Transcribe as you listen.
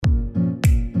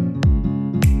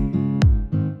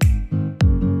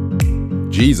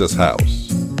Jesus House,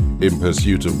 in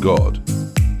pursuit of God,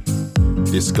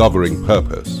 discovering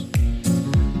purpose,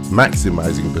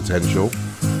 maximizing potential,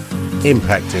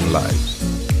 impacting lives.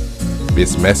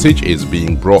 This message is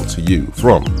being brought to you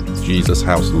from Jesus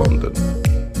House London.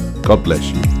 God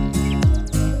bless you.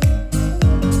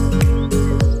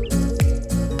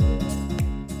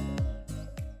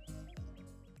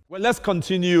 Well, let's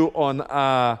continue on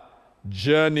our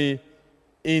journey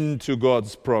into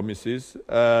God's promises.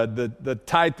 The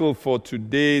title for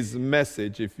today's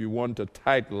message, if you want a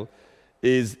title,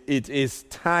 is It is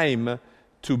Time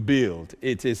to Build.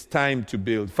 It is time to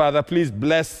build. Father, please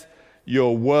bless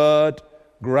your word.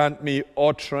 Grant me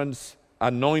utterance.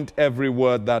 Anoint every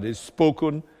word that is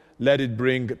spoken. Let it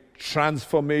bring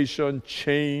transformation,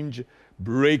 change,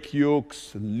 break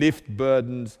yokes, lift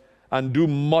burdens, and do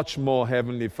much more,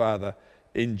 Heavenly Father.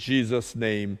 In Jesus'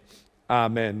 name,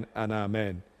 amen and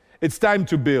amen. It's time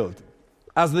to build.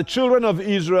 As the children of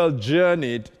Israel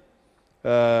journeyed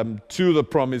to the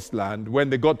promised land, when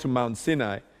they got to Mount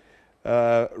Sinai,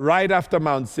 right after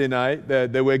Mount Sinai,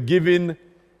 they were given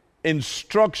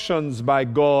instructions by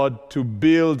God to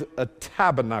build a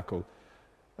tabernacle.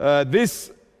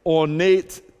 This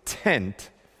ornate tent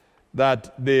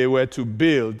that they were to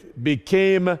build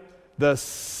became the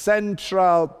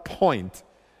central point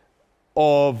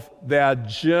of their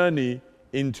journey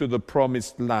into the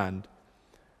promised land.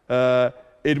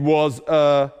 It was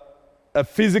a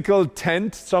physical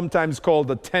tent, sometimes called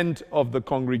the tent of the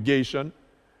congregation.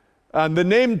 And the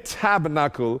name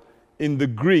tabernacle in the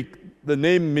Greek, the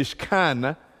name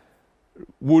Mishkan,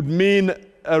 would mean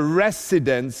a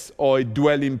residence or a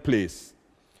dwelling place.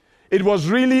 It was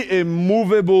really a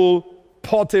movable,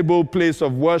 portable place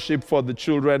of worship for the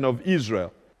children of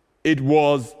Israel. It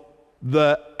was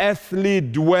the earthly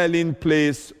dwelling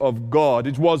place of God.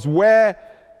 It was where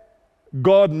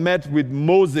God met with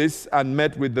Moses and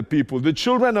met with the people. The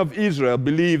children of Israel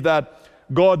believed that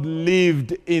God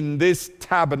lived in this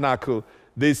tabernacle,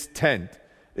 this tent.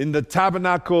 In the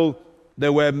tabernacle,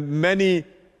 there were many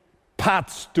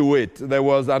parts to it. There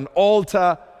was an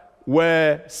altar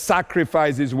where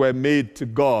sacrifices were made to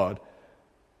God.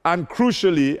 And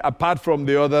crucially, apart from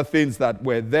the other things that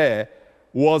were there,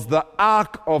 was the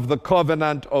Ark of the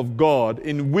Covenant of God,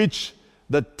 in which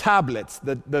the tablets,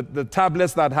 the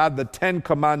tablets that had the 10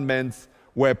 Commandments,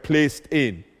 were placed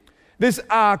in. This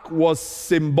Ark was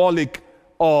symbolic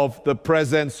of the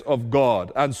presence of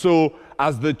God. And so,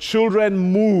 as the children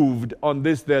moved on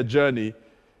their journey,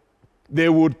 they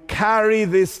would carry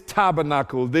this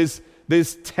tabernacle, this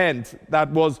tent that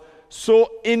was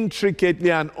so intricately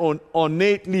and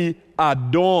ornately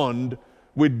adorned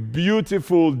with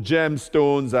beautiful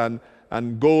gemstones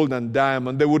and gold and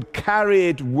diamond. They would carry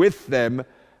it with them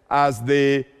as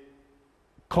they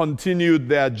continued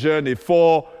their journey.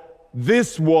 For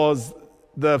this was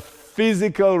the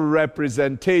physical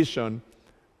representation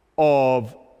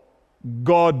of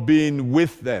God being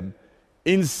with them.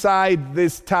 Inside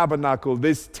this tabernacle,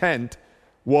 this tent,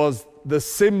 was the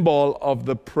symbol of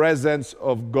the presence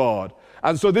of God.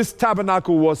 And so this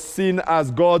tabernacle was seen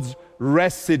as God's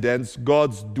residence,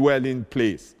 God's dwelling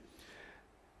place.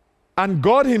 And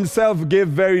God himself gave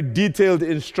very detailed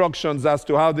instructions as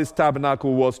to how this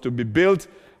tabernacle was to be built,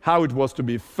 how it was to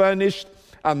be furnished,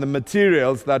 and the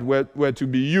materials that were to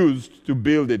be used to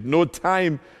build it. No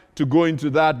time to go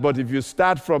into that, but if you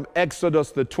start from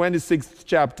Exodus, the 26th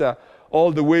chapter,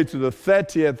 all the way to the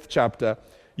 30th chapter,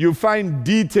 you find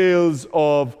details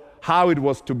of how it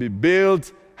was to be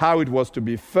built, how it was to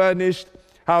be furnished,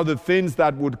 how the things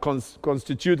that would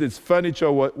constitute its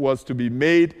furniture was to be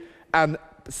made, and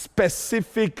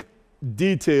specific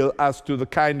detail as to the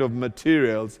kind of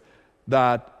materials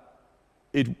that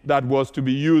was to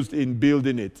be used in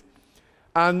building it.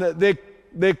 And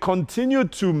they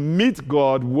continued to meet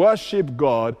God, worship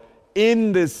God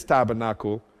in this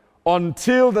tabernacle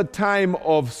until the time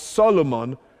of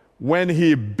Solomon, when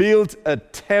he built a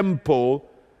temple,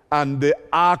 and the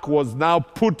ark was now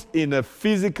put in a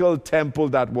physical temple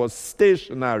that was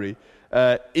stationary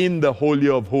in the Holy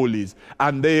of Holies.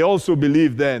 And they also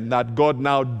believed then that God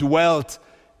now dwelt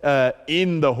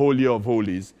in the Holy of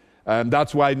Holies. And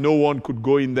that's why no one could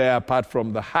go in there apart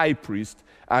from the high priest,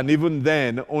 and even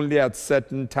then, only at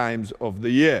certain times of the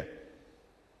year.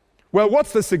 Well,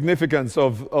 what's the significance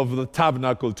of the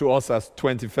tabernacle to us as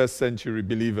 21st century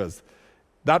believers?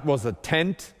 That was a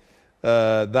tent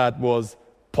that was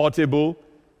portable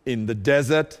in the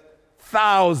desert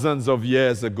thousands of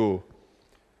years ago.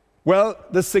 Well,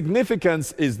 the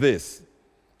significance is this.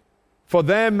 For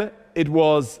them, it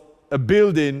was a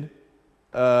building,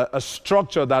 a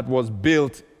structure that was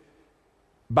built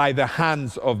by the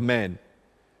hands of men.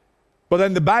 But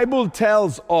then the Bible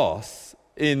tells us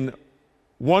in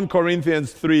 1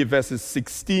 Corinthians 3, verses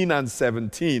 16 and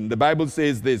 17, the Bible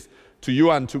says this to you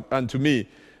and to me.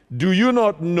 Do you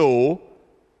not know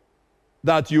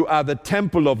that you are the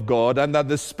temple of God and that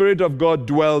the Spirit of God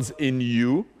dwells in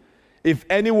you? If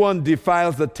anyone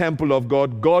defiles the temple of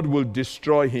God, God will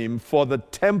destroy him, for the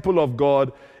temple of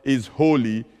God is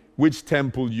holy, which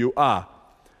temple you are.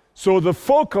 So the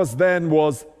focus then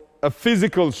was a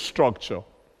physical structure.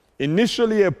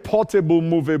 Initially a portable,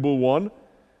 movable one,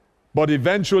 but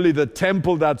eventually the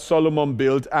temple that Solomon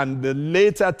built and the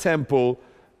later temple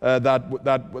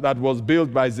that was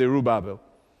built by Zerubbabel.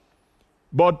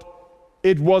 But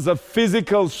it was a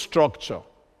physical structure.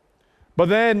 But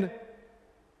then,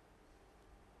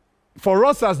 for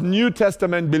us as New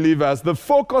Testament believers, the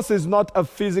focus is not a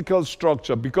physical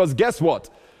structure, because guess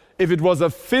what? If it was a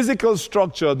physical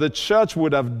structure, the church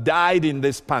would have died in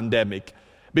this pandemic,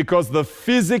 because the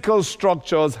physical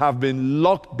structures have been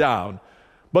locked down.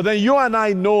 But then you and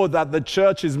I know that the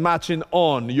church is marching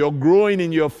on. You're growing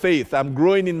in your faith. I'm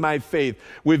growing in my faith.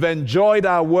 We've enjoyed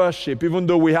our worship, even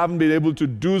though we haven't been able to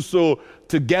do so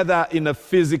together in a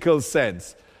physical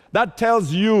sense. That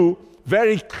tells you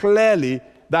very clearly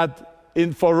that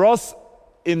for us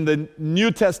in the New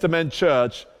Testament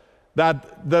church,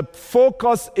 that the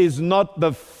focus is not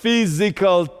the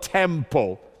physical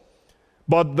temple,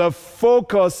 but the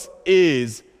focus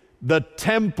is the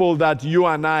temple that you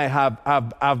and I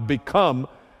have become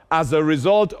as a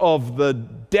result of the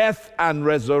death and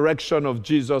resurrection of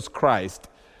Jesus Christ.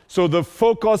 So the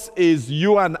focus is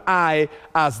you and I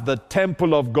as the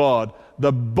temple of God.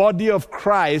 The body of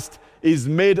Christ is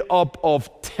made up of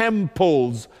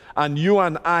temples, and you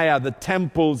and I are the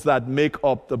temples that make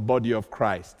up the body of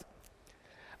Christ.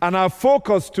 And our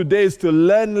focus today is to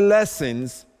learn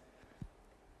lessons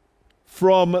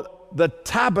from the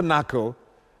tabernacle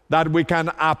that we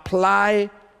can apply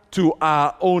to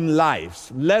our own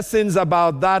lives. Lessons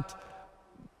about that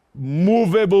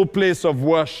movable place of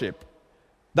worship,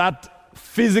 that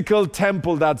physical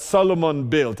temple that Solomon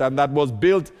built and that was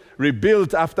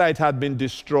rebuilt after it had been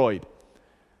destroyed.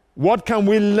 What can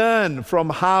we learn from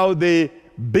how they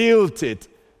built it,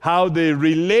 how they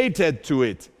related to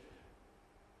it?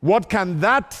 What can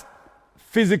that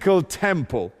physical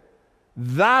temple,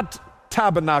 that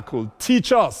tabernacle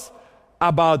teach us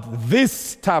about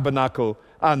this tabernacle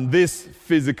and this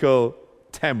physical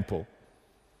temple?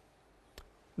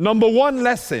 Number one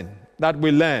lesson that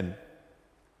we learn: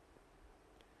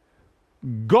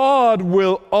 God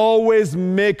will always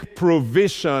make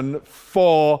provision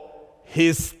for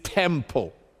his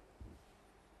temple.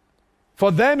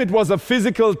 For them, it was a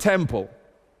physical temple.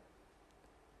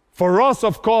 For us,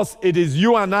 of course, it is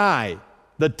you and I,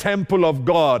 the temple of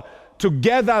God,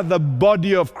 together the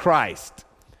body of Christ.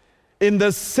 In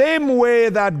the same way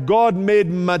that God made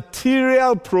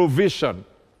material provision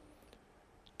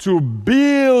to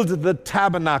build the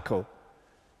tabernacle,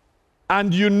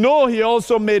 and you know he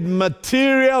also made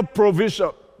material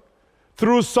provision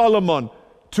through Solomon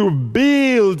to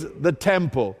build the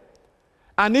temple.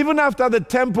 And even after the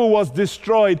temple was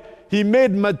destroyed, he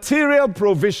made material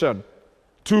provision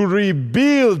to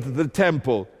rebuild the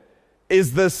temple.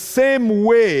 Is the same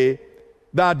way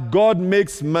that God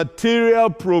makes material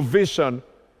provision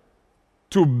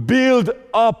to build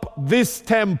up this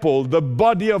temple, the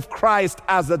body of Christ,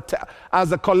 as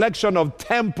a collection of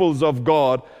temples of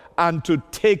God, and to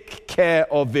take care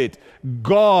of it.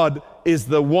 God is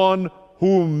the one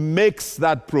who makes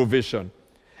that provision.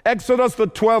 Exodus, the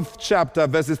 12th chapter,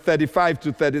 verses 35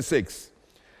 to 36.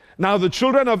 Now the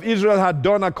children of Israel had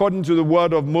done according to the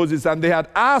word of Moses, and they had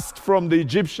asked from the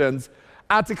Egyptians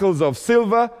articles of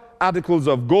silver, articles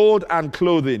of gold, and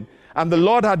clothing. And the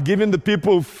Lord had given the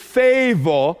people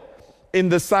favor in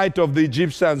the sight of the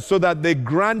Egyptians, so that they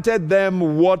granted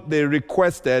them what they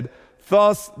requested.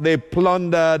 Thus they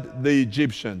plundered the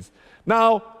Egyptians.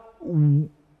 Now,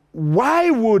 why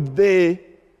would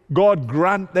God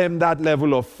grant them that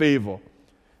level of favor?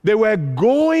 They were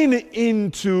going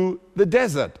into the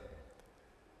desert.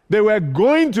 They were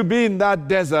going to be in that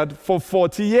desert for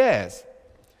 40 years.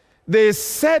 They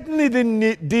certainly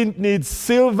didn't need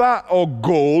silver or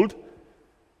gold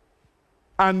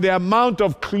and the amount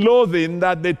of clothing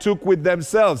that they took with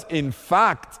themselves. In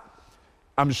fact,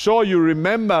 I'm sure you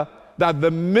remember that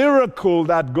the miracle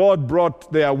that God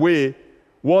brought their way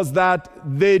was that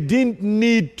they didn't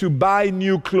need to buy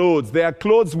new clothes. Their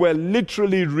clothes were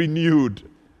literally renewed.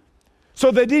 So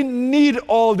they didn't need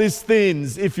all these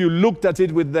things if you looked at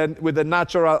it with the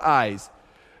natural eyes.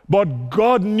 But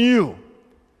God knew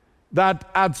that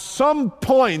at some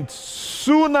point,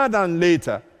 sooner than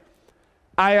later,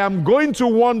 I am going to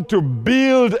want to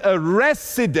build a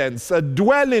residence, a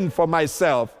dwelling for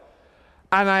myself,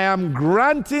 and I am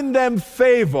granting them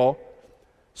favor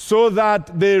so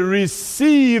that they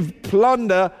receive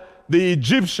plunder the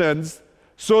Egyptians,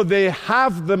 so they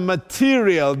have the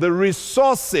material, the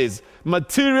resources,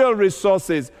 material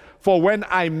resources for when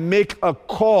I make a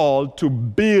call to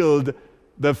build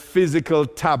the physical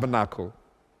tabernacle.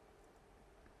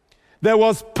 There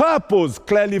was purpose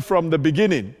clearly from the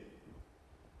beginning.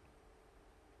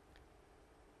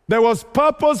 There was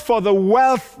purpose for the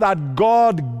wealth that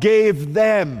God gave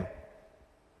them.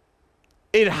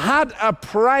 It had a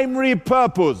primary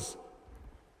purpose.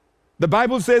 The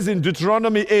Bible says in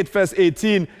Deuteronomy 8, verse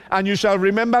 18, "And you shall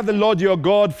remember the Lord your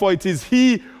God, for it is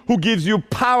he who gives you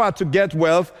power to get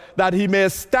wealth, that he may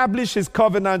establish his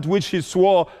covenant which he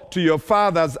swore to your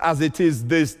fathers as it is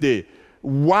this day."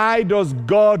 Why does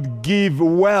God give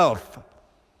wealth?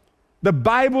 The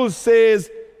Bible says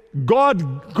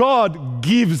God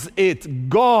gives it.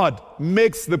 God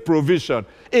makes the provision.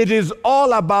 It is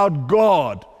all about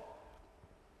God.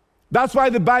 That's why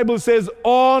the Bible says,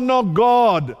 honor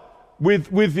God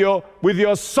with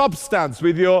your substance,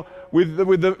 with your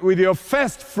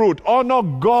first fruit. Honor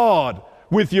God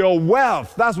with your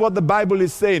wealth. That's what the Bible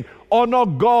is saying. Honor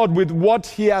God with what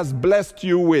he has blessed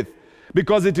you with.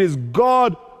 Because it is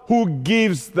God who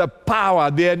gives the power,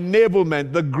 the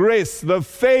enablement, the grace, the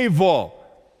favor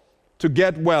to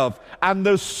get wealth. And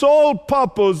the sole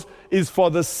purpose is for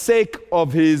the sake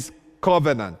of his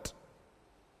covenant.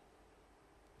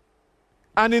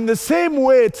 And in the same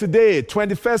way today,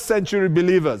 21st century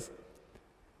believers,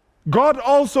 God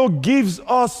also gives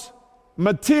us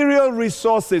material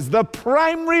resources. The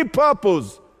primary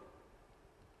purpose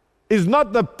is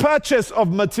not the purchase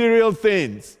of material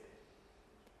things.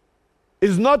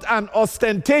 It's not an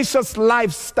ostentatious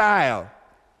lifestyle.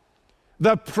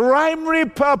 The primary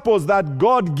purpose that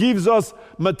God gives us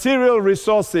material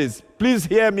resources, please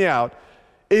hear me out,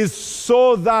 is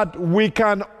so that we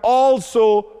can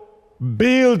also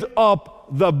build up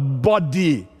the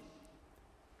body,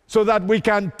 so that we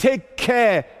can take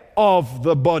care of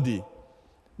the body.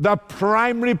 The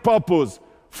primary purpose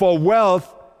for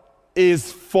wealth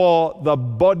is for the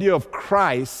body of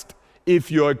Christ if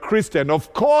you're a Christian.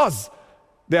 Of course,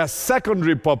 there are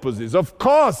secondary purposes. Of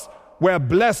course, we're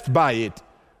blessed by it.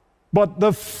 But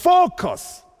the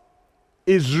focus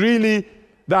is really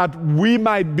that we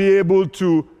might be able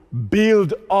to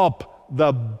build up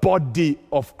the body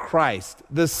of Christ.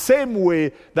 The same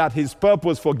way that his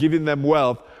purpose for giving them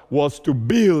wealth was to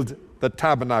build the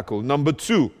tabernacle. Number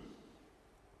 2,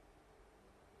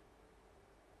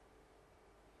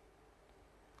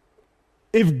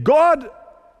 if God,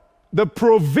 the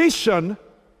provision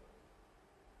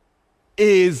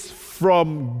is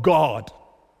from God.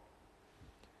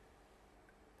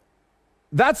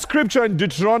 That scripture in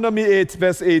Deuteronomy 8,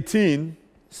 verse 18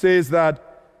 says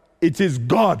that it is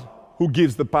God who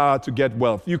gives the power to get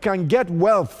wealth. You can get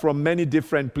wealth from many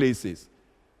different places.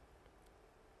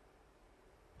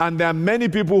 And there are many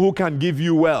people who can give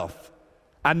you wealth.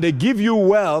 And they give you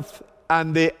wealth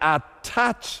and they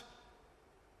attach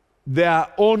their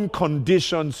own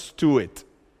conditions to it.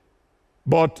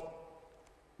 But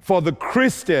for the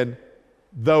Christian,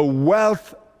 the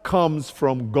wealth comes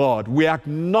from God. We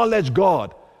acknowledge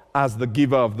God as the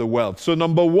giver of the wealth. So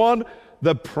number 1,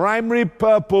 the primary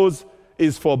purpose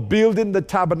is for building the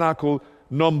tabernacle.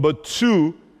 Number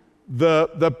 2,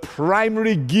 the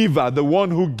primary giver, the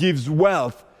one who gives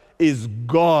wealth, is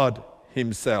God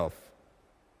himself.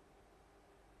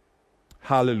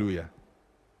 Hallelujah.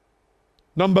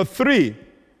 Number 3,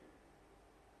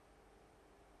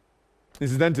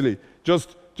 incidentally,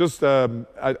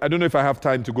 I don't know if I have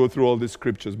time to go through all these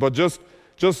scriptures, but just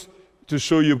to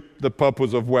show you the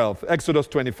purpose of wealth. Exodus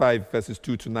 25, verses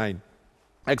 2 to 9.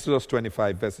 Exodus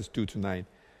 25, verses 2 to 9.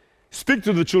 Speak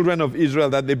to the children of Israel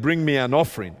that they bring me an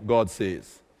offering, God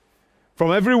says.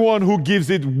 From everyone who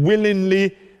gives it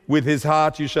willingly with his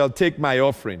heart, you shall take my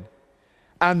offering.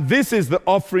 And this is the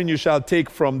offering you shall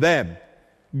take from them: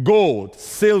 gold,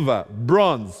 silver,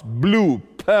 bronze, blue,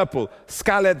 purple,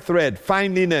 scarlet thread,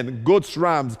 fine linen, goats,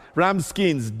 ram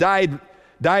skins, dyed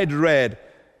red,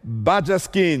 badger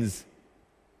skins,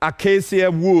 acacia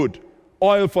wood,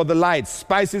 oil for the light,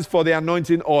 spices for the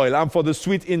anointing oil, and for the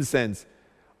sweet incense,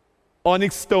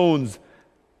 onyx stones,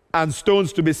 and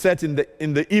stones to be set in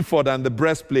the ephod and the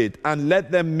breastplate. And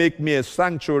let them make me a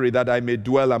sanctuary that I may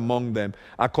dwell among them,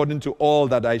 according to all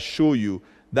that I show you.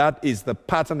 That is the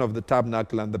pattern of the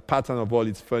tabernacle and the pattern of all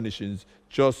its furnishings,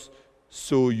 just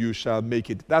so you shall make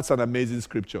it. That's an amazing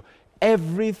scripture.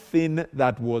 Everything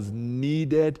that was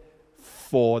needed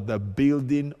for the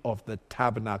building of the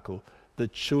tabernacle the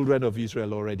children of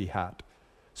Israel already had.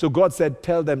 So God said,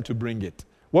 tell them to bring it.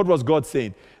 What was God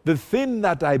saying? The thing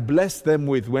that I blessed them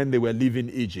with when they were leaving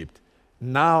Egypt,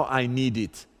 now I need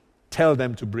it. Tell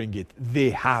them to bring it.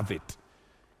 They have it.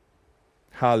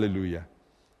 Hallelujah.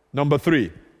 Number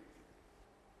 3.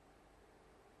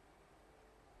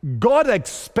 God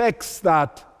expects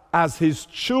that as His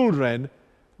children,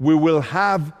 we will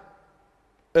have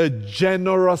a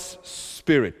generous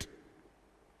spirit.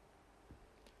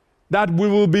 That we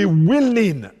will be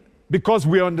willing, because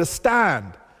we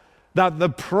understand that the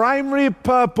primary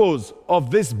purpose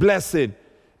of this blessing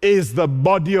is the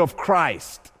body of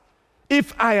Christ.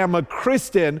 If I am a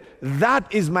Christian,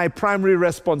 that is my primary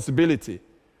responsibility.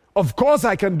 Of course,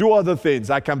 I can do other things.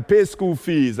 I can pay school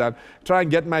fees and try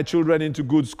and get my children into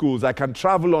good schools. I can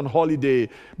travel on holiday.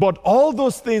 But all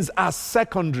those things are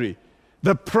secondary.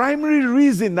 The primary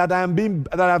reason that I've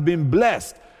been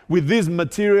blessed with these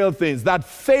material things, that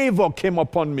favor came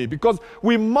upon me, because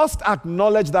we must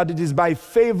acknowledge that it is by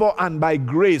favor and by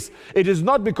grace. It is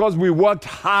not because we worked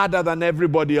harder than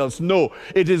everybody else. No,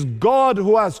 it is God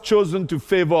who has chosen to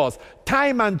favor us.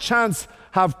 Time and chance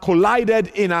have collided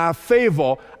in our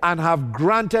favor and have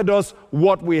granted us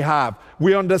what we have.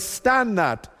 We understand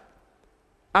that.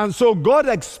 And so God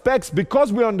expects,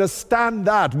 because we understand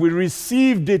that, we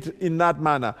received it in that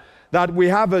manner, that we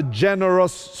have a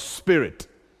generous spirit.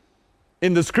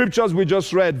 In the scriptures we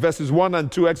just read, verses 1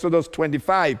 and 2, Exodus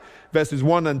 25, verses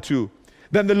 1 and 2.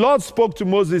 Then the Lord spoke to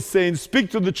Moses, saying,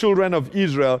 speak to the children of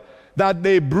Israel, that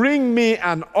they bring me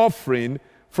an offering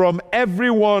from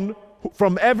everyone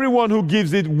who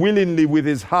gives it willingly with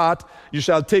his heart. You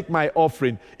shall take my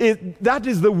offering. That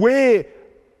is the way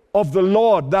of the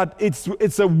Lord, that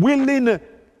it's a willing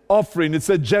offering. It's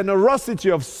a generosity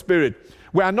of spirit.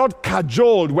 We are not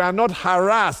cajoled. We are not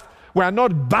harassed. We are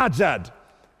not badgered.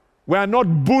 We are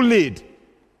not bullied.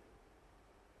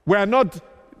 We are not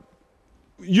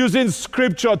using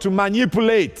scripture to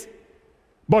manipulate.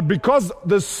 But because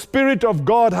the Spirit of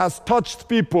God has touched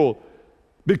people,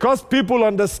 because people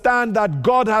understand that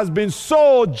God has been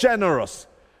so generous,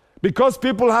 because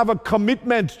people have a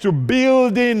commitment to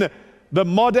building the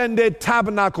modern day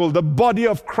tabernacle, the body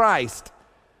of Christ,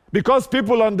 because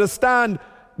people understand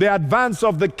the advance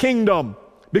of the kingdom,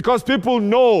 because people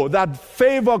know that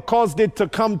favor caused it to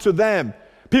come to them,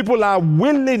 people are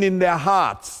willing in their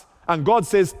hearts. And God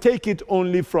says, take it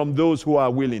only from those who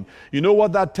are willing. You know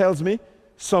what that tells me?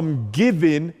 Some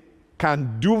giving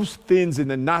can do things in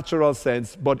a natural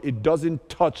sense, but it doesn't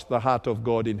touch the heart of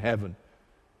God in heaven.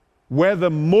 Where the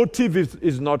motive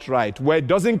is not right, where it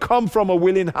doesn't come from a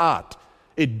willing heart,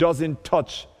 it doesn't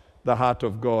touch the heart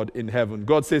of God in heaven.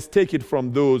 God says, take it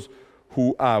from those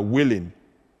who are willing.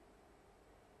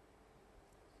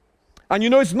 And you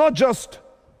know, it's not just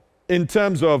in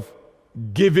terms of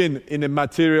giving in a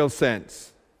material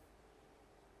sense.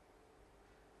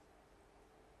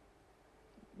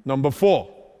 Number 4.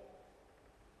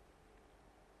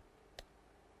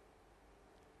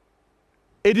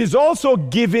 It is also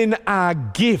giving our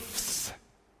gifts.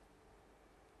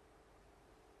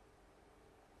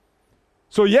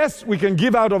 So yes, we can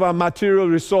give out of our material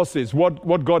resources,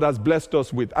 what God has blessed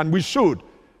us with, and we should.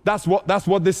 That's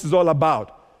what this is all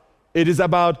about. It is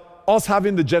about us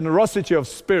having the generosity of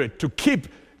spirit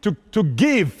to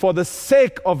give for the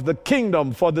sake of the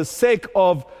kingdom, for the sake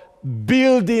of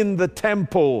building the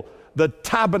temple, the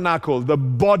tabernacle, the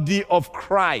body of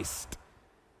Christ.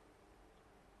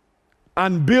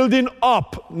 And building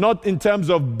up, not in terms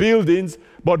of buildings,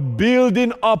 but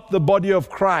building up the body of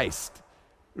Christ.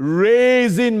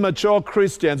 Raising mature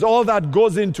Christians, all that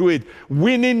goes into it.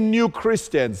 Winning new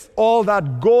Christians, all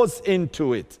that goes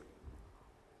into it.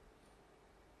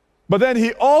 But then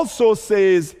he also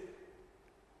says,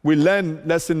 we learn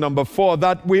lesson number 4,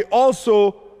 that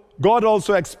God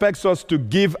also expects us to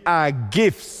give our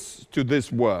gifts to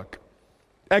this work.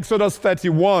 Exodus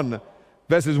 31,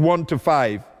 verses 1 to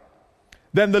 5.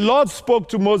 Then the Lord spoke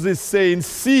to Moses, saying,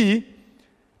 see,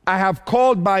 I have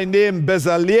called by name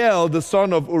Bezaleel, the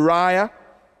son of Uriah,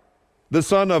 the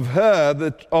son of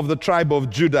Hur, of the tribe of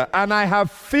Judah, and I have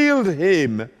filled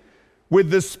him with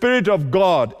the Spirit of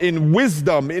God, in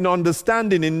wisdom, in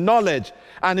understanding, in knowledge,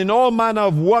 and in all manner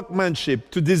of workmanship,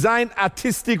 to design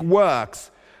artistic works,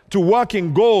 to work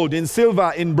in gold, in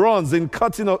silver, in bronze, in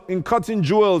cutting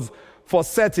jewels for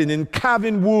setting, in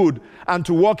carving wood, and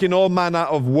to work in all manner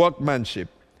of workmanship.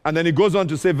 And then he goes on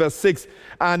to say, verse 6,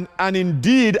 and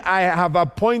indeed I have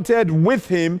appointed with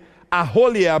him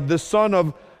Aholiab, the son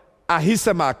of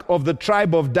Ahisamach, of the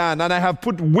tribe of Dan, and I have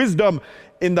put wisdom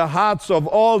in the hearts of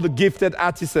all the gifted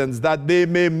artisans, that they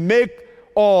may make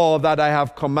all that I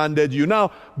have commanded you.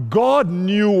 Now, God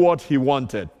knew what he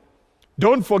wanted.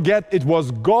 Don't forget, it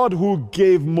was God who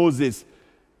gave Moses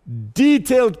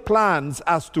detailed plans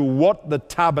as to what the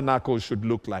tabernacle should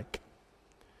look like.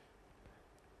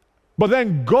 But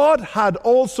then God had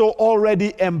also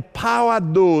already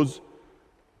empowered those,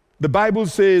 the Bible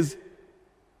says,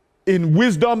 in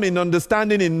wisdom, in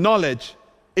understanding, in knowledge,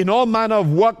 in all manner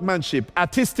of workmanship,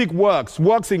 artistic works,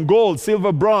 works in gold,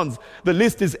 silver, bronze. The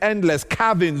list is endless.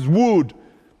 Carvings, wood,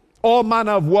 all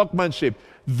manner of workmanship.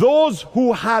 Those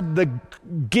who had the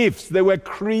gifts, they were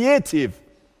creative.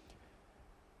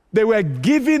 They were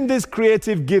given these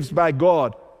creative gifts by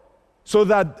God so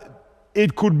that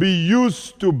it could be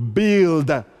used to build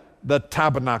the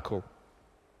tabernacle.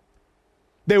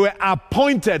 They were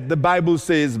appointed, the Bible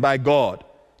says, by God.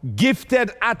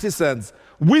 Gifted artisans.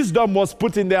 Wisdom was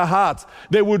put in their hearts.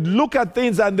 They would look at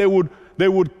things and they would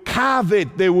carve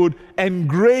it. They would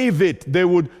engrave it. They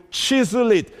would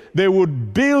chisel it. They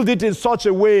would build it in such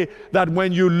a way that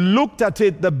when you looked at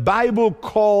it, the Bible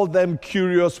called them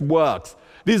curious works.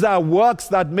 These are works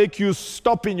that make you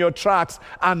stop in your tracks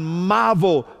and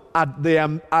marvel at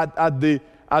the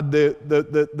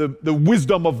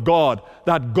wisdom of God,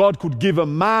 that God could give a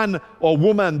man or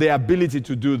woman the ability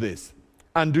to do this.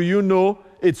 And do you know,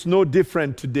 it's no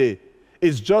different today.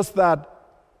 It's just that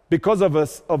because of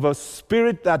a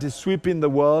spirit that is sweeping the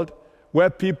world, where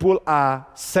people are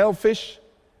selfish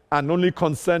and only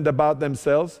concerned about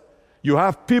themselves, you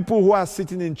have people who are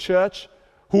sitting in church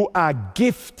who are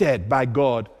gifted by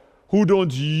God, who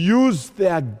don't use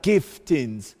their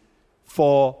giftings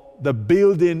for the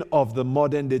building of the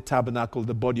modern-day tabernacle,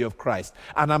 the body of Christ.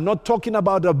 And I'm not talking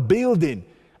about a building.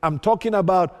 I'm talking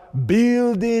about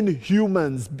building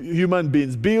human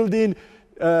beings, building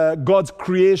God's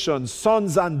creation,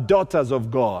 sons and daughters of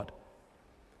God.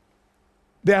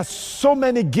 There are so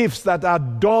many gifts that are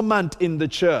dormant in the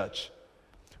church.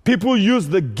 People use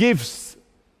the gifts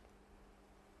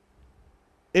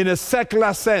in a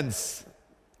secular sense,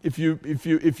 if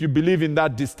you believe in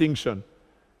that distinction.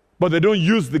 But they don't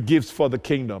use the gifts for the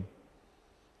kingdom.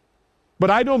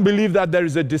 But I don't believe that there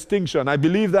is a distinction. I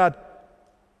believe that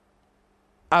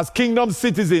as kingdom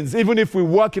citizens, even if we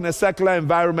work in a secular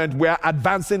environment, we are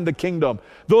advancing the kingdom.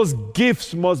 Those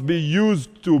gifts must be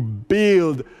used to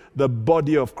build the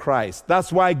body of Christ.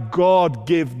 That's why God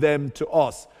gave them to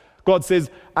us. God says,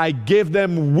 I gave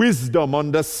them wisdom,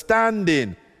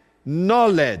 understanding,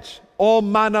 knowledge, all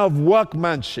manner of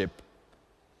workmanship.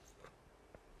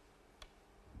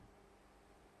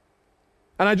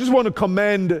 And I just want to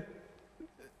commend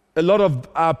a lot of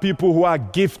our people who are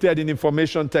gifted in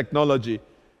information technology,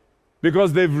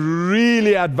 because they've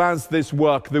really advanced this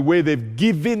work, the way they've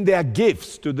given their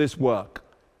gifts to this work.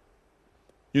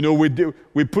 You know,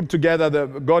 we put together,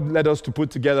 God led us to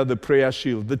put together the prayer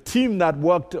shield. The team that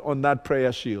worked on that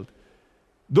prayer shield,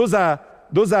 those are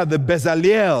the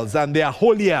Bezaliels and the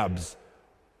Aholiabs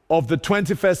of the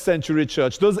 21st century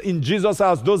church. Those in Jesus'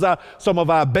 house, those are some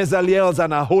of our Bezaliels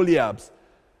and Aholiabs,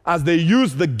 as they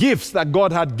use the gifts that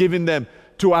God had given them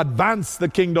to advance the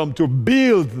kingdom, to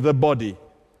build the body.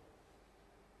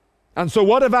 And so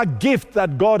whatever gift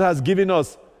that God has given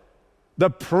us,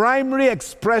 the primary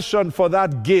expression for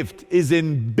that gift is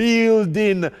in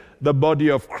building the body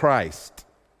of Christ.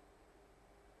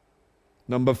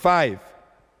 Number 5.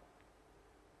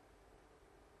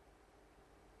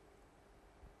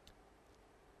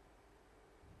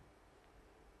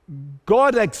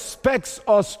 God expects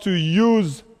us to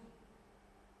use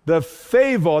the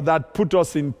favor that put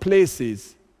us in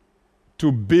places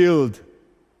to build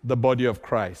the body of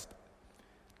Christ.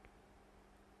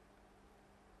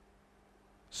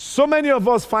 So many of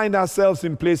us find ourselves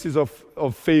in places of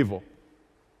favor.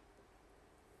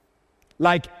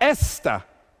 Like Esther,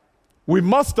 we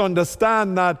must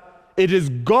understand that it is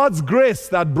God's grace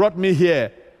that brought me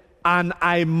here, and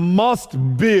I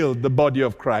must build the body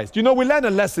of Christ. You know, we learn a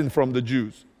lesson from the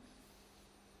Jews.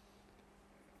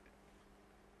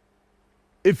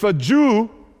 If a Jew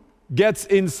gets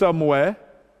in somewhere,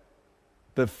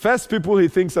 the first people he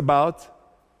thinks about,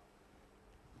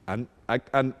 and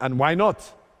why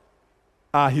not,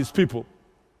 are his people.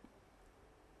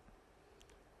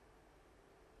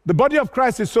 The body of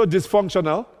Christ is so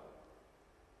dysfunctional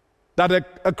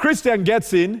that a Christian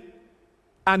gets in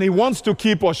and he wants to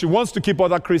keep, or she wants to keep,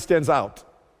 other Christians out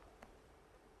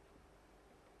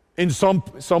in some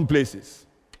places,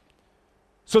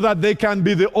 so that they can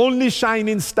be the only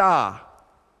shining star.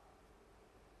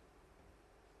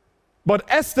 But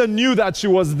Esther knew that she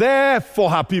was there for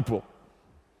her people.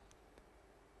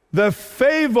 The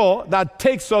favor that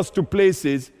takes us to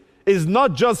places is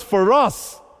not just for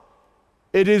us,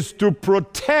 It is to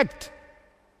protect,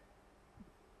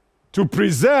 to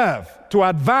preserve, to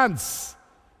advance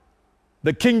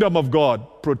the kingdom of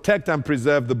God, protect and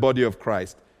preserve the body of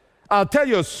Christ. I'll tell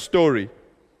you a story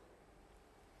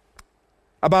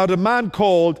about a man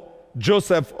called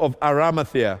Joseph of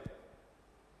Arimathea.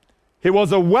 He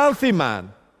was a wealthy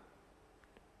man.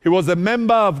 He was a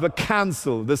member of the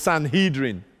council, the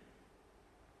Sanhedrin.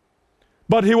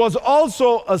 But he was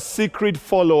also a secret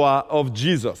follower of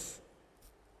Jesus.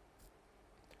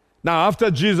 Now,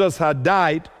 after Jesus had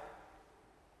died,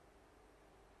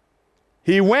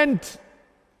 he went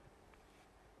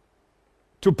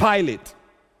to Pilate.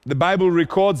 The Bible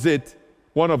records it,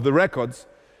 one of the records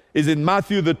is in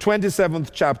Matthew, the 27th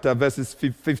chapter, verses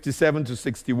 57 to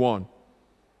 61.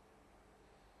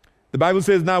 The Bible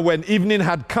says, now when evening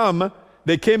had come,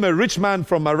 there came a rich man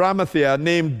from Arimathea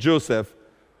named Joseph,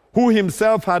 who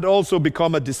himself had also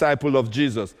become a disciple of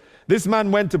Jesus. This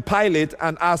man went to Pilate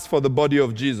and asked for the body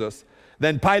of Jesus.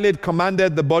 Then Pilate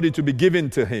commanded the body to be given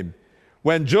to him.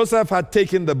 When Joseph had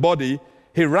taken the body,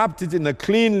 he wrapped it in a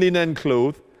clean linen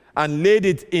cloth and laid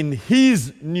it in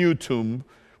his new tomb,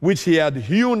 which he had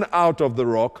hewn out of the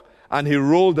rock, and he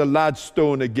rolled a large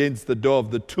stone against the door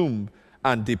of the tomb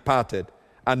and departed.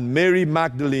 And Mary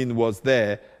Magdalene was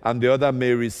there, and the other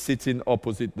Mary sitting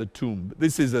opposite the tomb.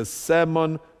 This is a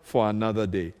sermon for another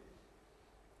day.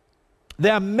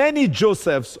 There are many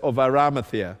Josephs of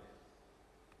Arimathea.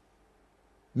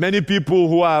 Many people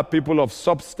who are people of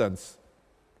substance.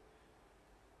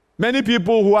 Many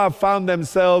people who have found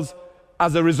themselves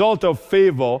as a result of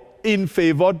favor in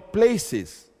favored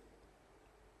places.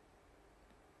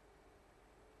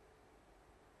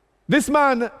 This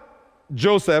man,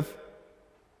 Joseph,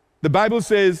 the Bible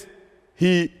says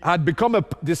he had become a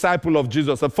disciple of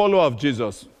Jesus, a follower of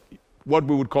Jesus, what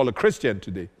we would call a Christian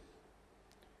today.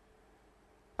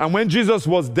 And when Jesus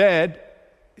was dead,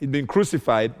 he'd been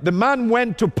crucified, the man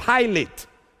went to Pilate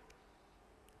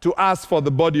to ask for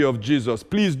the body of Jesus.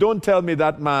 Please don't tell me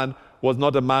that man was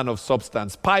not a man of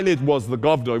substance. Pilate was the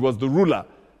governor, he was the ruler.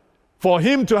 For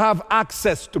him to have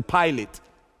access to Pilate,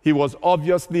 he was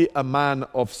obviously a man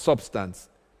of substance.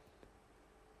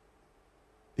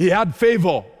 He had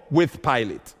favor with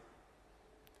Pilate.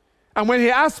 And when he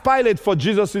asked Pilate for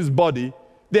Jesus' body,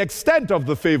 the extent of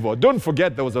the favor, don't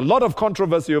forget there was a lot of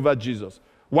controversy over Jesus.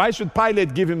 Why should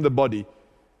Pilate give him the body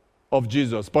of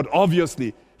Jesus? But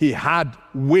obviously, he had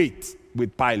weight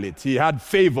with Pilate. He had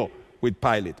favor with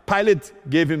Pilate. Pilate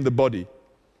gave him the body.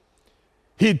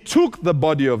 He took the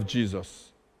body of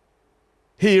Jesus.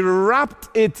 He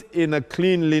wrapped it in a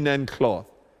clean linen cloth,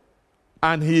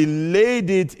 and he laid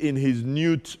it in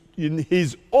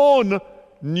his own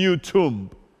new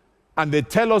tomb. And they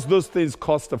tell us those things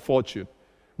cost a fortune,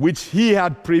 which he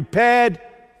had prepared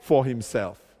for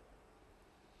himself.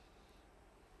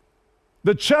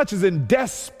 The church is in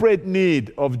desperate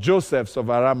need of Josephs of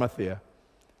Arimathea.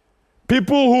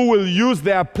 People who will use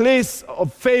their place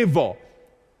of favor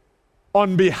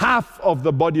on behalf of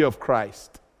the body of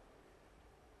Christ.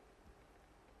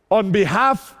 On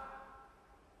behalf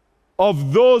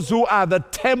of those who are the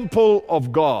temple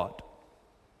of God.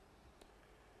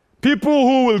 People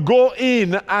who will go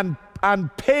in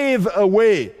and pave a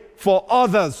way for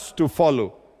others to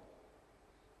follow.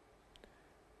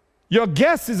 Your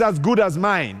guess is as good as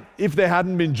mine. If there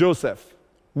hadn't been Joseph,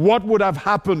 what would have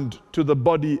happened to the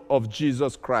body of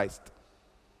Jesus Christ?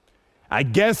 I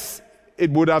guess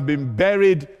it would have been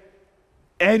buried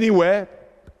anywhere,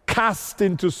 cast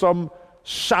into some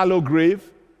shallow grave,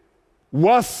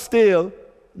 worse still,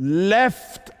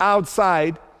 left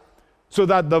outside so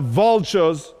that the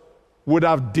vultures would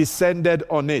have descended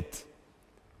on it.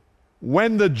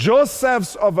 When the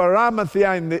Josephs of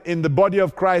Arimathea in the body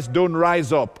of Christ don't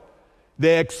rise up,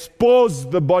 they expose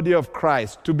the body of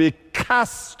Christ to be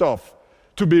cast off,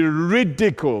 to be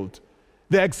ridiculed.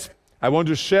 I want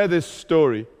to share this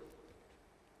story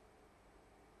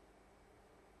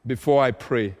before I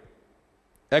pray.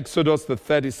 Exodus, the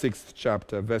 36th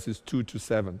chapter, verses 2 to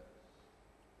 7.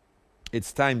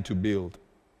 It's time to build.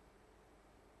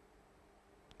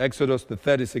 Exodus, the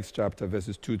 36th chapter,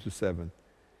 verses 2 to 7.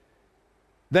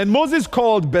 Then Moses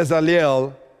called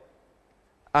Bezaleel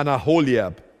and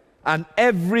Aholiab, and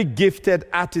every gifted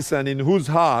artisan in whose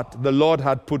heart the Lord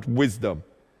had put wisdom,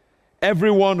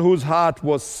 everyone whose heart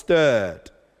was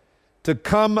stirred to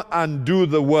come and do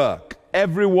the work,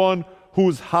 everyone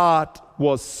whose heart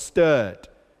was stirred.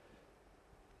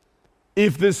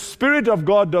 If the Spirit of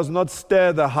God does not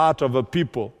stir the heart of a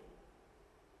people,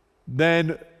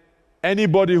 then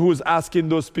anybody who's asking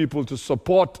those people to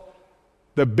support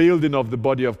the building of the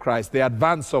body of Christ, the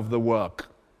advance of the work,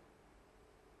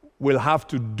 will have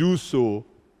to do so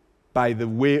by the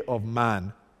way of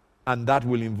man, and that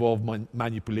will involve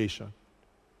manipulation.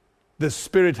 The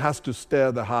Spirit has to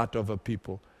stir the heart of a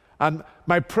people. And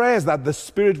my prayer is that the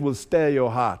Spirit will stir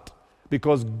your heart,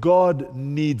 because God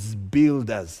needs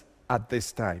builders at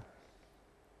this time.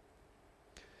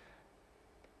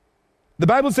 The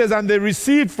Bible says, and they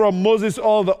received from Moses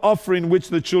all the offering which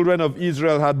the children of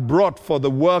Israel had brought for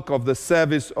the work of the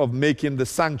service of making the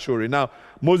sanctuary. Now,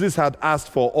 Moses had asked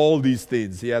for all these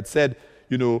things. He had said,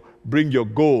 bring your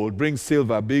gold, bring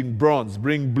silver, bring bronze,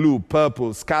 bring blue,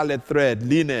 purple, scarlet thread,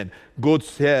 linen,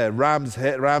 goat's hair,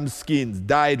 ram's skins,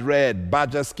 dyed red,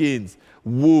 badger skins,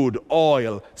 wood,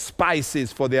 oil,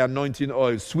 spices for the anointing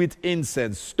oil, sweet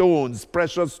incense, stones,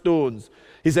 precious stones.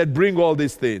 He said, bring all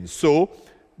these things. So,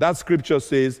 that scripture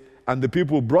says, and the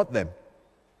people brought them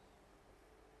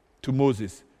to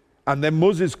Moses. And then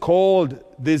Moses called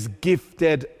these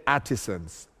gifted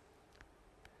artisans.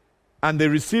 And they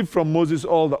received from Moses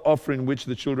all the offering which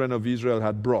the children of Israel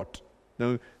had brought.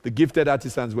 Now, the gifted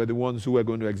artisans were the ones who were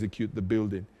going to execute the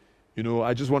building.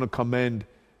 I just want to commend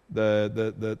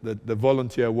the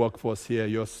volunteer workforce here.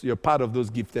 You're part of those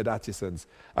gifted artisans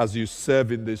as you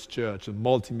serve in this church, a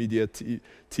multimedia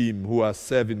team who are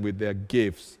serving with their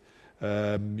gifts.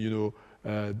 Those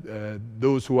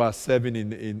who are serving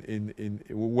in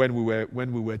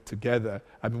when we were together.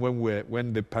 I mean,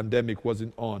 when the pandemic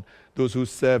wasn't on. Those who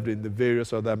served in the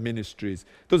various other ministries.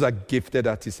 Those are gifted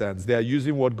artisans. They are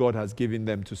using what God has given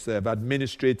them to serve.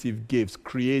 Administrative gifts,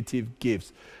 creative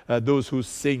gifts. Those who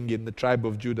sing in the tribe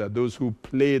of Judah. Those who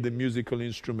play the musical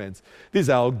instruments. These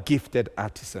are all gifted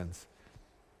artisans.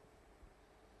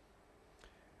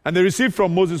 And they received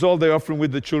from Moses all the offering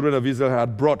which the children of Israel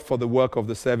had brought for the work of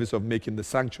the service of making the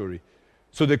sanctuary.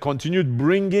 So they continued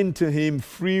bringing to him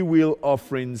free will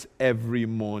offerings every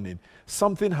morning.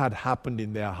 Something had happened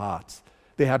in their hearts.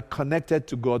 They had connected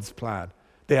to God's plan.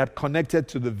 They had connected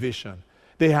to the vision.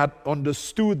 They had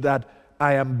understood that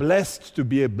I am blessed to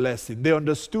be a blessing. They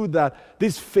understood that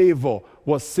this favor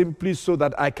was simply so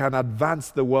that I can advance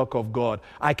the work of God.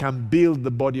 I can build the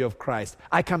body of Christ.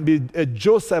 I can be a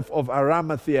Joseph of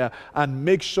Arimathea and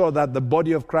make sure that the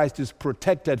body of Christ is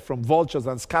protected from vultures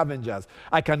and scavengers.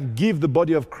 I can give the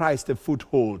body of Christ a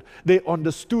foothold. They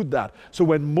understood that. So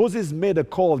when Moses made a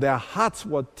call, their hearts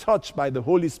were touched by the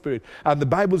Holy Spirit. And the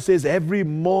Bible says every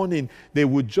morning they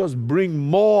would just bring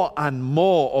more and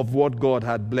more of what God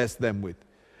had blessed them with.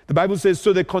 The Bible says,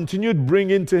 so they continued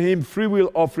bringing to him free will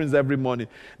offerings every morning.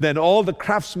 Then all the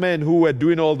craftsmen who were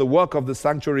doing all the work of the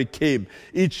sanctuary came,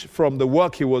 each from the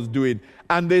work he was doing.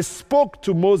 And they spoke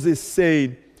to Moses,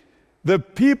 saying, the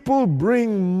people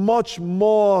bring much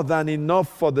more than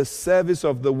enough for the service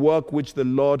of the work which the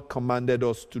Lord commanded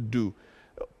us to do.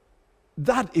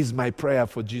 That is my prayer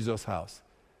for Jesus House.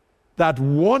 That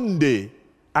one day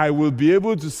I will be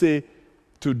able to say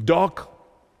to Doc,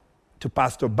 to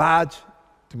Pastor Badge,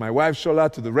 to my wife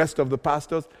Shola, to the rest of the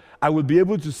pastors, I will be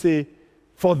able to say,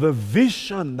 for the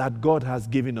vision that God has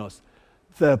given us,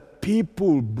 the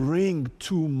people bring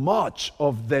too much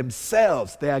of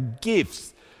themselves, their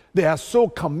gifts. They are so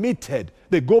committed.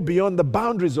 They go beyond the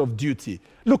boundaries of duty.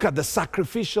 Look at the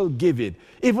sacrificial giving.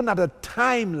 Even at a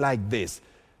time like this,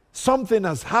 something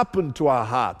has happened to our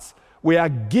hearts. We are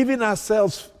giving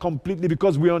ourselves completely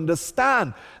because we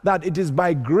understand that it is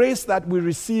by grace that we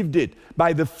received it,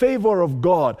 by the favor of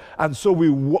God. And so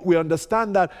we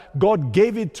understand that God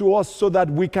gave it to us so that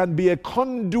we can be a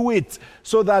conduit,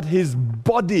 so that his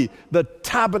body, the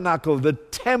tabernacle, the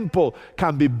temple,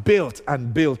 can be built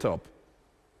and built up.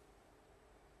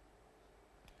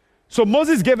 So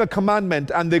Moses gave a commandment,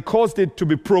 and they caused it to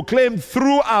be proclaimed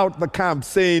throughout the camp,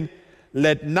 saying,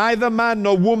 let neither man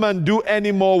nor woman do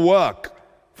any more work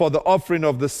for the offering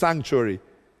of the sanctuary.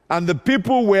 And the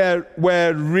people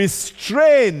were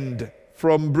restrained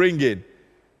from bringing,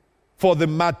 for the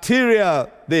material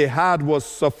they had was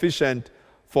sufficient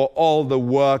for all the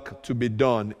work to be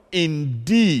done.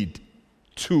 Indeed,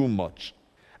 too much.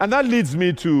 And that leads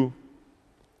me to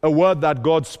a word that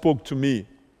God spoke to me.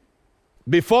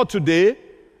 Before today,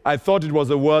 I thought it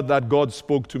was a word that God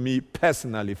spoke to me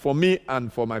personally, for me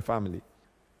and for my family.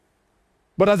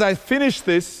 But as I finished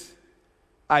this,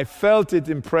 I felt it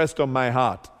impressed on my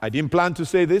heart. I didn't plan to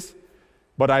say this,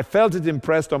 but I felt it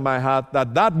impressed on my heart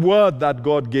that that word that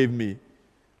God gave me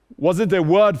wasn't a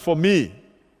word for me,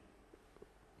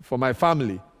 for my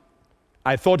family.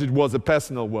 I thought it was a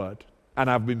personal word,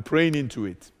 and I've been praying into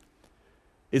it.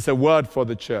 It's a word for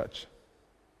the church.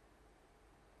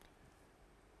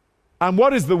 And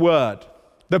what is the word?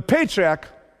 The patriarch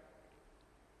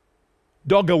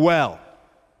dug a well.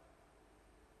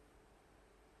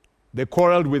 They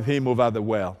quarreled with him over the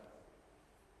well.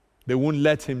 They won't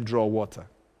let him draw water.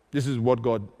 This is what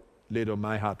God laid on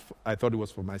my heart. I thought it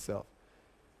was for myself.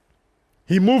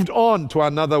 He moved on to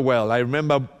another well. I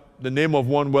remember the name of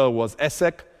one well was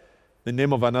Esek. The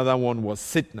name of another one was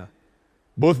Sitna.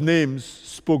 Both names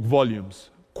spoke volumes.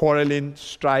 Quarreling,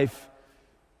 strife,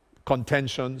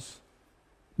 contentions.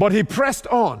 But he pressed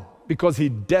on because he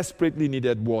desperately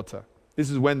needed water. This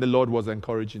is when the Lord was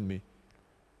encouraging me.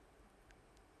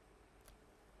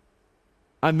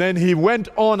 And then he went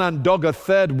on and dug a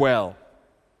third well.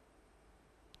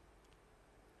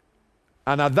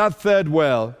 And at that third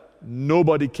well,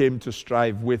 nobody came to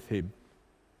strive with him.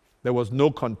 There was no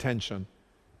contention.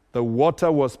 The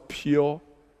water was pure.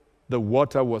 The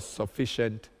water was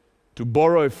sufficient. To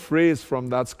borrow a phrase from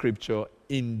that scripture,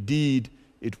 indeed,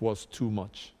 it was too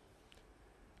much.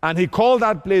 And he called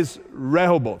that place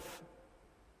Rehoboth,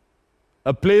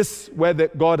 a place where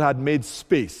God had made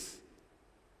space,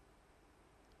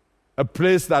 a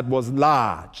place that was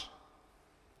large.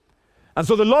 And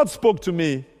so the Lord spoke to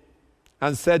me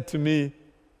and said to me,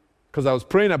 because I was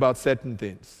praying about certain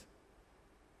things,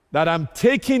 that I've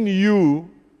taken you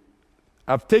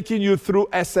through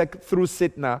Esek, through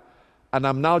Sitna, and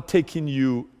I'm now taking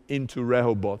you into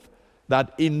Rehoboth.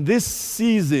 That in this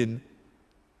season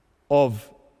of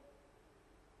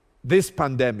this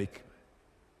pandemic,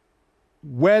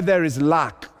 where there is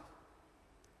lack,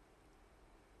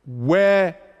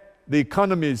 where the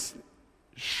economy is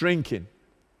shrinking,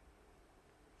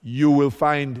 you will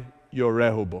find your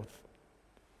Rehoboth.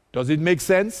 Does it make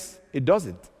sense? It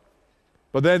doesn't.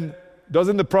 But then,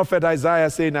 doesn't the prophet Isaiah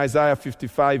say in Isaiah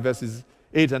 55 verses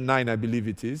 8 and 9, I believe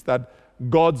it is, that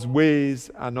God's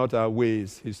ways are not our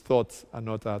ways, his thoughts are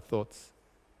not our thoughts.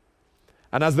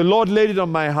 And as the Lord laid it on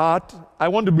my heart, I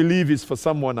want to believe it's for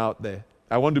someone out there.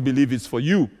 I want to believe it's for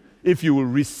you, if you will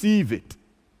receive it.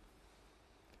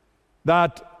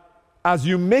 That as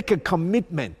you make a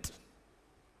commitment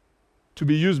to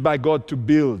be used by God to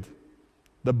build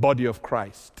the body of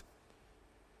Christ,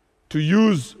 to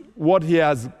use what he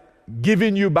has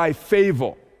given you by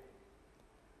favor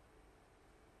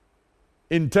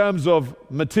in terms of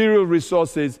material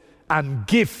resources and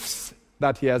gifts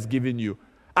that he has given you,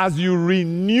 as you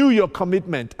renew your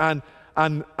commitment and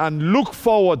look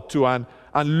forward to and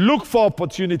look for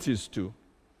opportunities to,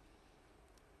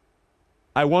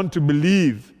 I want to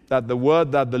believe that the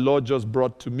word that the Lord just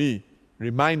brought to me,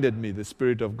 reminded me, the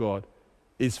Spirit of God,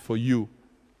 is for you.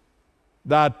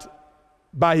 That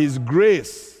by his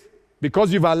grace,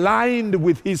 because you've aligned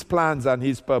with his plans and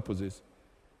his purposes,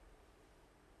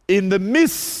 in the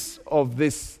midst of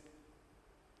these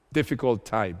difficult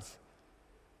times,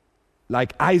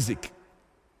 like Isaac,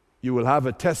 you will have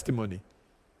a testimony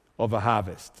of a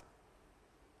harvest.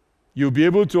 You'll be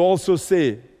able to also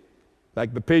say,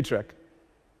 like the patriarch,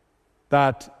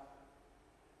 that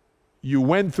you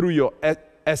went through your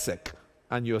Esek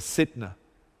and your Sitna,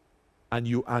 and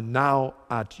you are now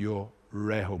at your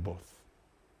Rehoboth.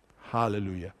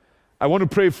 Hallelujah. I want to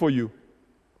pray for you.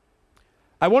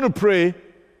 I want to pray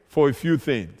for a few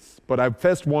things, but I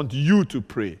first want you to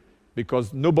pray,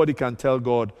 because nobody can tell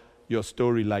God your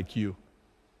story like you.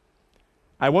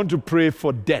 I want to pray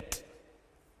for debt,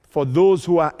 for those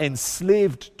who are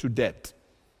enslaved to debt.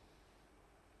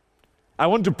 I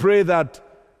want to pray that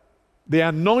the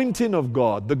anointing of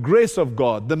God, the grace of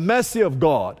God, the mercy of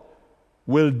God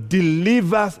will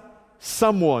deliver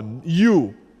someone,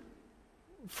 you,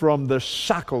 from the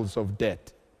shackles of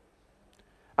debt.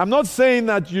 I'm not saying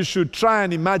that you should try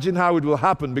and imagine how it will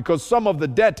happen, because some of the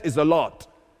debt is a lot.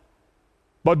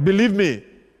 But believe me,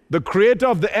 the creator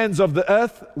of the ends of the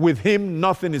earth, with him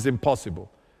nothing is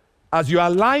impossible. As you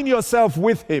align yourself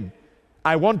with him,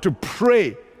 I want to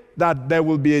pray that there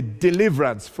will be a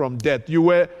deliverance from debt. You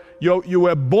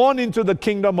were born into the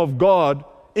kingdom of God,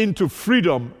 into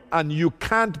freedom, and you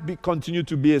can't continue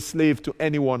to be a slave to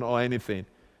anyone or anything.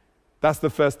 That's the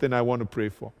first thing I want to pray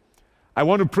for. I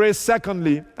want to pray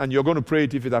secondly, and you're going to pray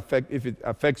it if it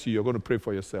affects you, you're going to pray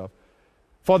for yourself,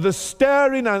 for the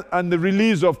stirring and the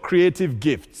release of creative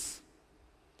gifts.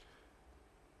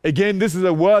 Again, this is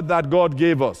a word that God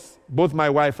gave us, both my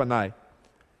wife and I,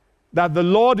 that the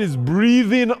Lord is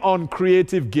breathing on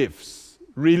creative gifts,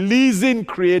 releasing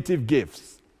creative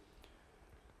gifts.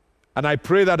 And I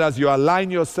pray that as you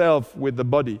align yourself with the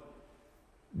body,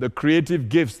 the creative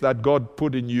gifts that God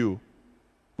put in you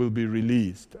will be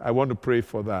released. I want to pray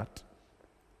for that.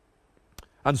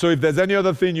 And so if there's any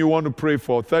other thing you want to pray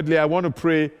for, thirdly, I want to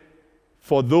pray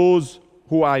for those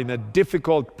who are in a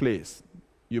difficult place.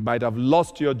 You might have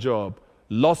lost your job,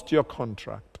 lost your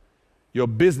contract, your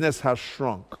business has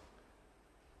shrunk.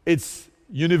 It's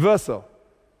universal.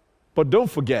 But don't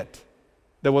forget,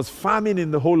 There was famine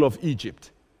in the whole of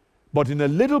Egypt. But in a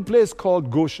little place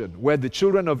called Goshen, where the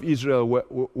children of Israel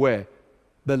were,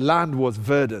 the land was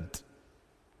verdant.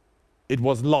 It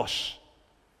was lush.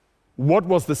 What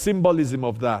was the symbolism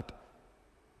of that?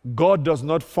 God does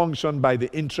not function by the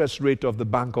interest rate of the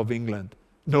Bank of England.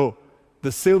 No,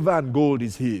 the silver and gold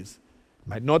is His. It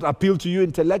might not appeal to you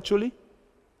intellectually,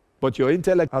 but your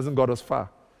intellect hasn't got us far.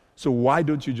 So why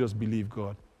don't you just believe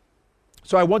God?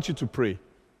 So I want you to pray.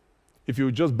 If you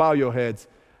would just bow your heads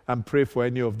and pray for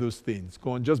any of those things.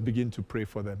 Go on, just begin to pray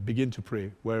for them. Begin to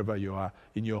pray wherever you are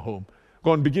in your home.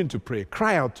 Go on, begin to pray.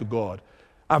 Cry out to God.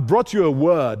 I've brought you a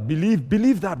word.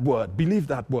 Believe that word. Believe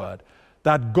that word.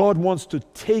 That God wants to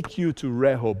take you to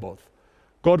Rehoboth.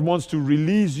 God wants to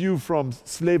release you from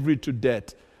slavery to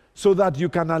debt so that you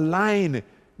can align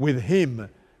with Him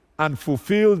and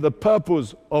fulfill the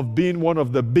purpose of being one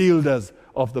of the builders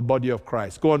of the body of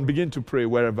Christ. Go on, begin to pray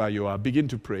wherever you are. Begin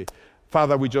to pray.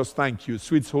 Father, we just thank you.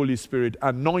 Sweet Holy Spirit,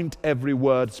 anoint every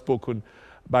word spoken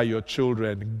by your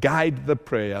children. Guide the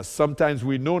prayers. Sometimes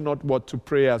we know not what to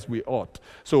pray as we ought.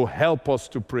 So help us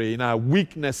to pray. In our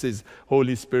weaknesses,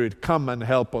 Holy Spirit, come and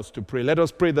help us to pray. Let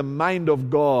us pray the mind of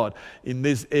God in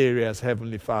these areas,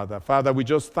 Heavenly Father. Father, we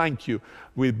just thank you.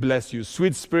 We bless you.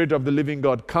 Sweet Spirit of the living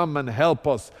God, come and help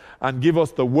us and give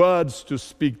us the words to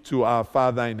speak to our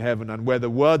Father in heaven. And where the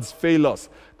words fail us,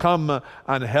 come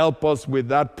and help us with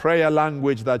that prayer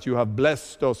language that you have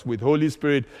blessed us with. Holy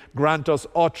Spirit, grant us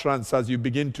utterance as you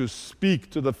begin to speak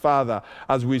to the Father,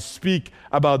 as we speak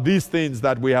about these things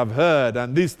that we have heard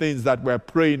and these things that we're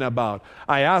praying about.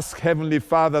 I ask, Heavenly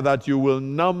Father, that you will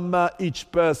number each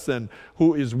person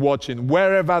who is watching,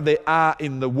 wherever they are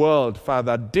in the world,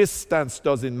 Father. Distance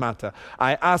doesn't matter.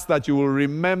 I ask that you will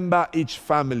remember each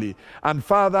family. And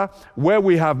Father, where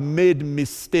we have made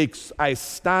mistakes, I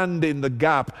stand in the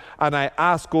gap and I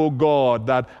ask, oh God,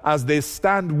 that as they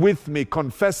stand with me,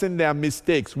 confessing their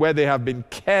mistakes, where they have been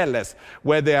careless,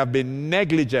 where they have been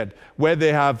negligent, where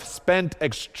they have spent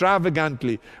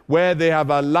extravagantly, where they have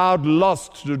allowed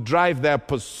lust to drive their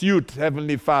pursuit,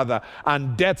 Heavenly Father,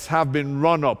 and debts have been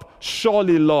run up.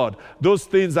 Surely, Lord, those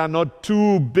things are not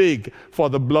too big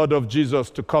for the blood of Jesus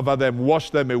to cover them,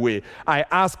 wash them away. I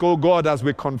ask, oh God, as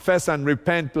we confess and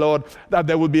repent, Lord, that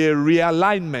there will be a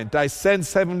realignment. I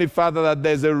sense, Heavenly Father, that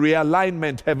there's a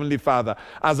realignment, Heavenly Father,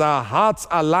 as our hearts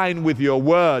align with your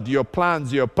word, your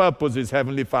plans, your purposes,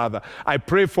 Heavenly Father. I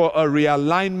pray for a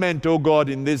realignment, oh God,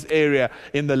 in this area,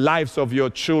 in the lives of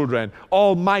your children.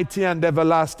 Almighty and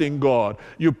everlasting God,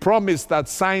 you promised that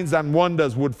signs and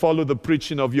wonders would follow the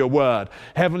preaching of your word.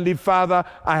 Heavenly Father,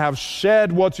 I have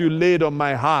shared what you laid on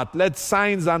my heart. Let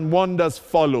signs and wonders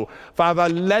follow. Father,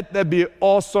 let there be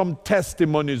awesome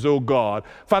testimonies, oh God.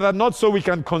 Father, not so we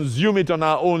can consume it on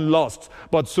our own lusts,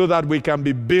 but so that we can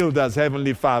be builders,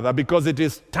 Heavenly Father, because it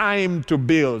is time to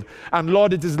build. And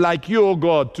Lord, it is like you, oh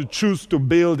God, to choose to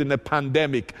build in a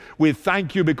pandemic. We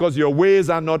thank you because your ways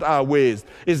are not our ways.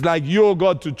 It's like you, oh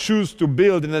God, to choose to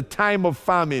build in a time of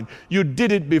famine. You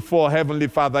did it before, Heavenly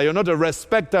Father. You're not a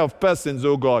respecter of persons,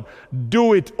 oh God.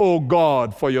 Do it, oh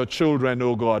God, for your children,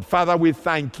 oh God. Father, we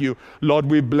thank you. Lord,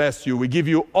 we bless you. We give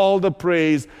you all the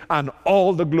praise and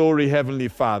all the glory, Heavenly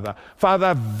Father.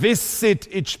 Father, visit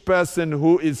each person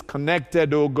who is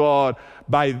connected, oh God,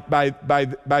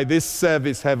 by this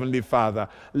service, Heavenly Father.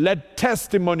 Let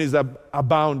testimonies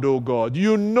abound, oh God.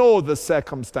 You know the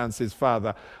circumstances,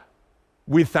 Father.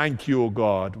 We thank you, oh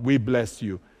God. We bless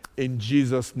you. In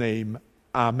Jesus' name,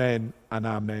 amen and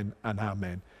amen and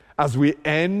amen. As we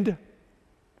end,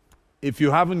 if you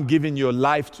haven't given your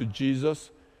life to Jesus,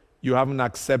 you haven't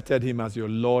accepted him as your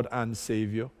Lord and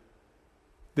Savior,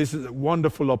 this is a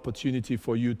wonderful opportunity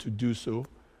for you to do so.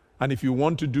 And if you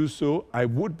want to do so, I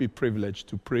would be privileged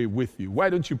to pray with you. Why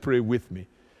don't you pray with me?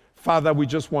 Father, we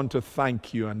just want to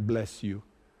thank you and bless you.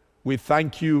 We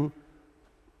thank you.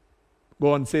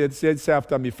 Go on, say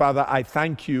after me. Father, I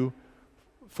thank you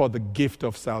for the gift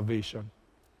of salvation.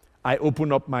 I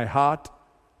open up my heart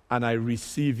and I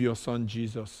receive your Son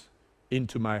Jesus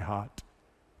into my heart.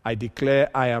 I declare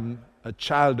I am a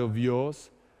child of yours.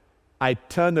 I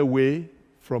turn away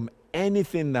from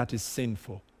anything that is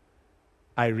sinful.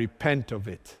 I repent of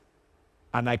it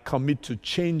and I commit to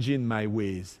changing my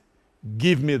ways.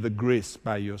 Give me the grace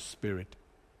by your Spirit.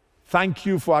 Thank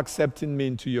you for accepting me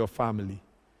into your family.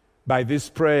 By this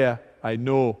prayer, I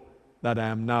know that I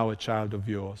am now a child of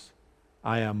yours.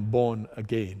 I am born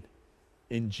again.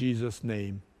 In Jesus'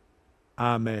 name,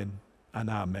 amen and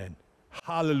amen.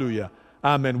 Hallelujah.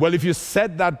 Amen. Well, if you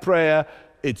said that prayer,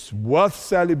 it's worth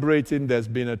celebrating. There's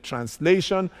been a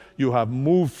translation. You have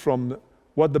moved from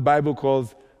what the Bible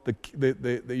calls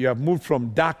you have moved from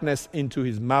darkness into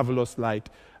his marvelous light,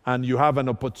 and you have an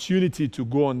opportunity to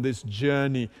go on this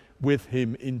journey with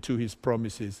him into his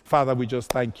promises. Father, we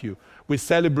just thank you. We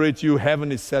celebrate you.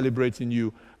 Heaven is celebrating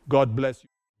you. God bless you.